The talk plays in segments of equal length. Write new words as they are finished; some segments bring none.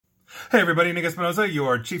Hey everybody, Nick Espinosa,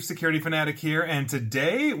 your chief security fanatic here, and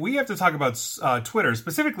today we have to talk about Twitter,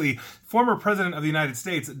 specifically former President of the United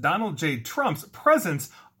States, Donald J. Trump's presence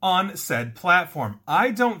on said platform.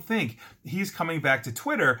 I don't think he's coming back to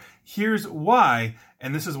Twitter. Here's why,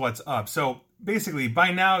 and this is what's up. So basically,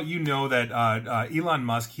 by now you know that Elon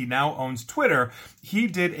Musk, he now owns Twitter. He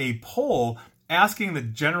did a poll asking the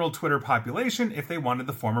general Twitter population if they wanted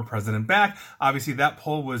the former president back. Obviously, that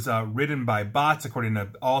poll was ridden by bots, according to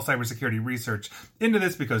all cybersecurity research into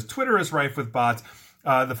this, because Twitter is rife with bots.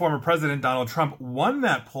 The former president, Donald Trump, won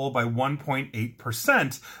that poll by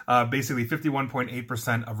 1.8%. Basically,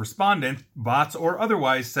 51.8% of respondents, bots or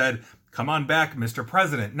otherwise, said, "Come on back, Mr.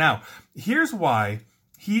 President." Now, here's why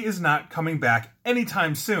he is not coming back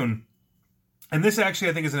anytime soon. And this actually,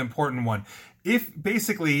 I think, is an important one.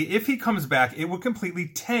 If he comes back, it would completely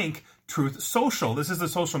tank Truth Social. This is the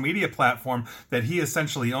social media platform that he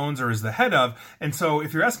essentially owns or is the head of. And so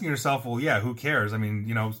if you're asking yourself, well, yeah, who cares? I mean,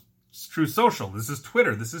 it's Truth Social. This is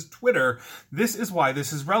Twitter. This is Twitter. This is why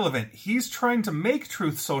this is relevant. He's trying to make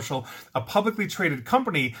Truth Social a publicly traded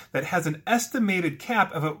company that has an estimated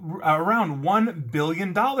cap of around $1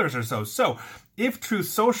 billion or so. So if Truth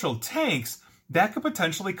Social tanks, that could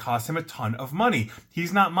potentially cost him a ton of money.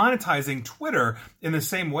 He's not monetizing Twitter in the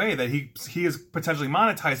same way that he is potentially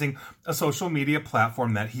monetizing a social media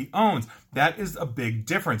platform that he owns. That is a big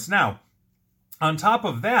difference. Now, on top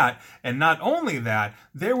of that, and not only that,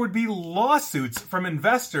 there would be lawsuits from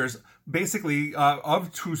investors basically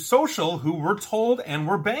of Truth Social, who were told and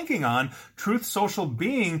were banking on Truth Social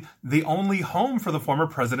being the only home for the former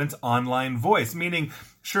president's online voice. Meaning,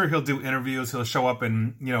 sure, he'll do interviews, he'll show up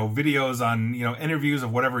in, videos on, interviews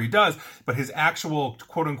of whatever he does, but his actual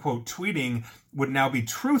quote-unquote tweeting would now be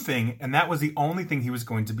truthing, and that was the only thing he was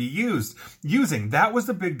going to be using. That was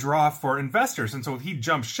the big draw for investors. And so if he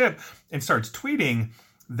jumps ship and starts tweeting,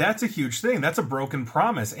 that's a huge thing. That's a broken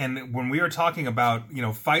promise. And when we are talking about,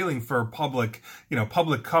 filing for public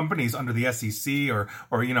companies under the SEC or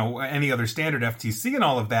any other standard, FTC and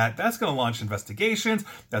all of that, that's going to launch investigations.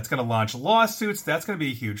 That's going to launch lawsuits. That's going to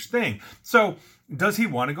be a huge thing. So does he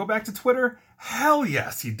want to go back to Twitter? Hell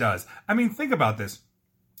yes, he does. I mean, think about this.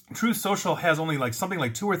 Truth Social has only something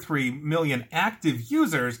like 2 or 3 million active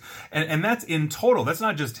users, and that's in total. That's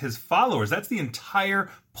not just his followers. That's the entire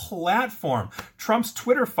platform. Trump's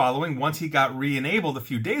Twitter following, once he got re-enabled a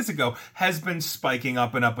few days ago, has been spiking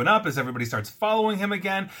up and up and up as everybody starts following him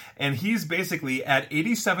again, and he's basically at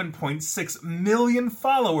 87.6 million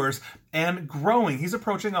followers and growing. He's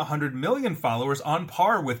approaching 100 million followers, on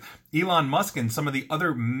par with Elon Musk and some of the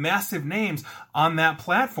other massive names on that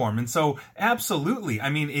platform. And so, absolutely, I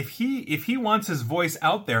mean, if he wants his voice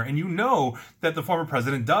out there, and that the former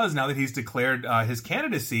president does now that he's declared his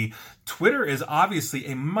candidacy, Twitter is obviously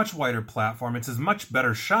a much wider platform. It's a much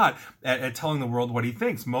better shot at telling the world what he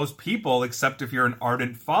thinks. Most people, except if you're an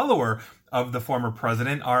ardent follower of the former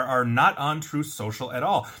president, are not on Truth Social at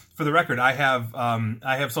all. For the record, I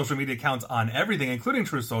have social media accounts on everything, including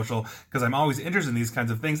Truth Social, because I'm always interested in these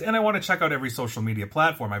kinds of things, and I want to check out every social media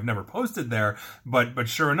platform. I've never posted there, but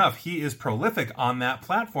sure enough, he is prolific on that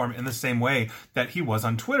platform in the same way that he was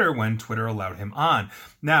on Twitter when Twitter allowed him on.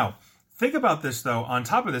 Now, think about this, though, on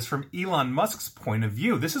top of this, from Elon Musk's point of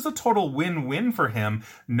view. This is a total win-win for him,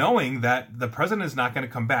 knowing that the president is not going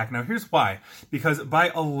to come back. Now, here's why. Because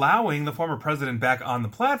by allowing the former president back on the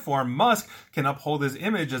platform, Musk can uphold his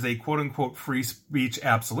image as a quote-unquote free speech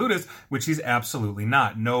absolutist, which he's absolutely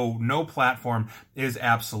not. No platform is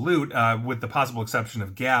absolute, with the possible exception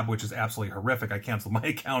of Gab, which is absolutely horrific. I canceled my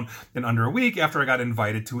account in under a week after I got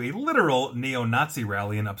invited to a literal neo-Nazi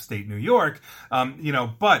rally in upstate New York.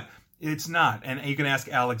 But it's not. And you can ask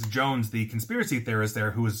Alex Jones, the conspiracy theorist there,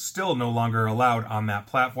 who is still no longer allowed on that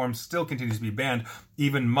platform, still continues to be banned.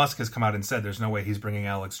 Even Musk has come out and said there's no way he's bringing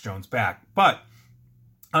Alex Jones back. But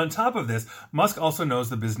on top of this, Musk also knows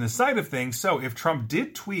the business side of things, so if Trump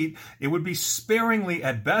did tweet, it would be sparingly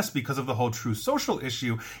at best because of the whole Truth Social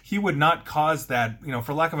issue. He would not cause that,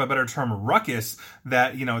 for lack of a better term, ruckus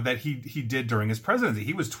that he did during his presidency.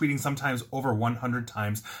 He was tweeting sometimes over 100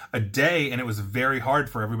 times a day, and it was very hard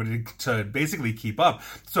for everybody to basically keep up.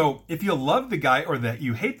 So if you love the guy or that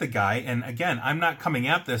you hate the guy, and again, I'm not coming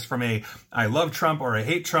at this from a I love Trump or I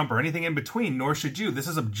hate Trump or anything in between, nor should you. This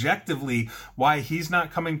is objectively why he's not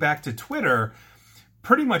coming back to Twitter.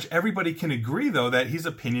 Pretty much everybody can agree, though, that he's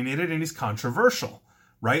opinionated and he's controversial,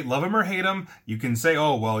 right? Love him or hate him, you can say,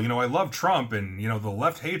 oh, well, I love Trump, and, the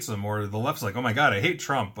left hates him, or the left's like, oh my God, I hate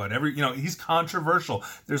Trump, but he's controversial.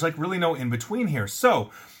 There's really no in between here.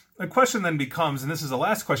 So the question then becomes, and this is the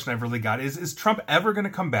last question I've really got, is Trump ever going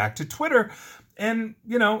to come back to Twitter? And,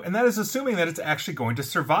 and that is assuming that it's actually going to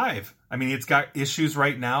survive. I mean, it's got issues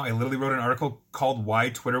right now. I literally wrote an article called Why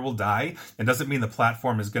Twitter Will Die. It doesn't mean the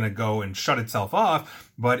platform is going to go and shut itself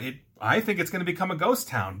off, but I think it's going to become a ghost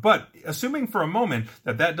town. But assuming for a moment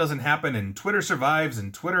that doesn't happen and Twitter survives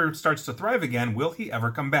and Twitter starts to thrive again, will he ever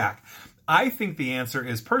come back? I think the answer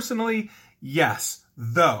is personally, yes.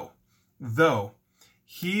 Though,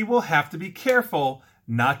 he will have to be careful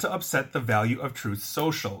not to upset the value of Truth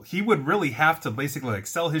Social. He would really have to basically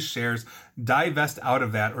sell his shares, divest out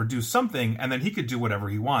of that, or do something, and then he could do whatever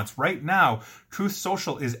he wants. Right now, Truth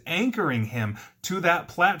Social is anchoring him to that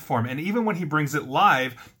platform, and even when he brings it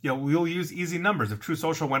live, we'll use easy numbers. If Truth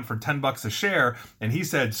Social went for $10 a share, and he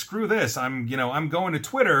said, "Screw this, I'm going to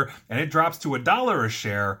Twitter," and it drops to $1 a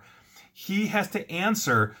share, he has to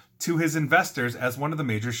answer to his investors as one of the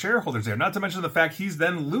major shareholders there. Not to mention the fact he's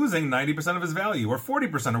then losing 90% of his value or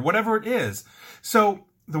 40% or whatever it is. So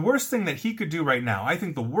the worst thing that he could do right now, I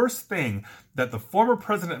think the worst thing that the former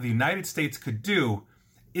president of the United States could do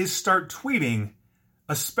is start tweeting,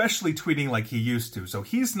 especially tweeting like he used to. So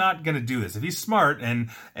he's not going to do this. If he's smart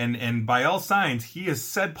and by all signs, he has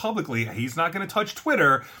said publicly he's not going to touch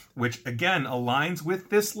Twitter, which again aligns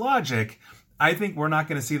with this logic. I think we're not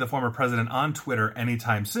going to see the former president on Twitter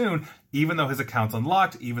anytime soon, even though his account's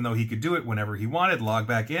unlocked, even though he could do it whenever he wanted, log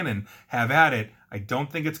back in and have at it. I don't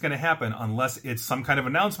think it's going to happen unless it's some kind of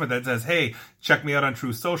announcement that says, "Hey, check me out on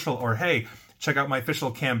Truth Social," or "Hey, check out my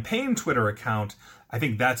official campaign Twitter account." I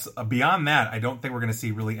think that's beyond that. I don't think we're going to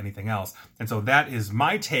see really anything else. And so that is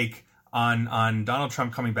my take on Donald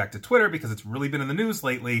Trump coming back to Twitter, because it's really been in the news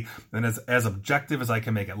lately, and as objective as I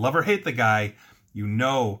can make it. Love or hate the guy,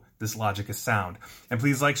 this logic is sound. And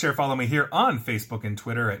please like, share, follow me here on Facebook and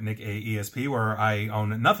Twitter at NickAESP, where I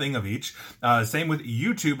own nothing of each. Same with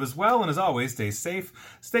YouTube as well. And as always, stay safe,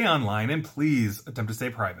 stay online, and please attempt to stay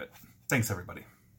private. Thanks, everybody.